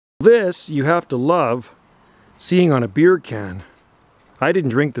This you have to love seeing on a beer can. I didn't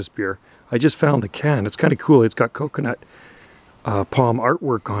drink this beer. I just found the can. It's kind of cool. It's got coconut palm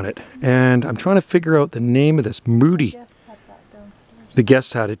artwork on it. And I'm trying to figure out the name of this. Moody. The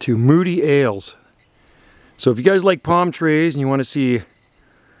guests had it too. Moody Ales. So if you guys like palm trees and you want to see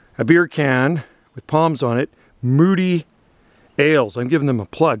a beer can with palms on it, Moody Ales. I'm giving them a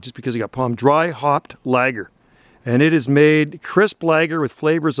plug just because they got palm dry hopped lager. And it is made crisp lager with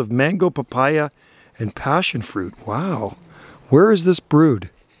flavors of mango, papaya, and passion fruit. Wow. Where is this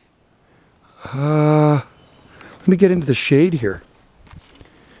brewed? Let me get into the shade here.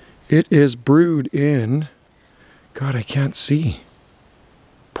 It is brewed in, God, I can't see.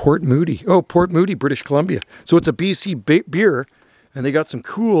 Port Moody. Oh, Port Moody, British Columbia. So it's a BC beer, and they got some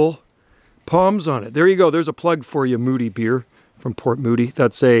cool palms on it. There you go. There's a plug for you, Moody Beer from Port Moody.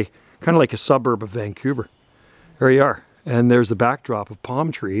 That's a kind of like a suburb of Vancouver. There you are. And there's the backdrop of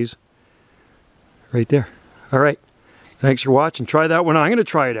palm trees right there. All right. Thanks for watching. Try that one. I'm going to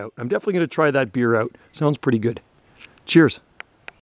try it out. I'm definitely going to try that beer out. Sounds pretty good. Cheers.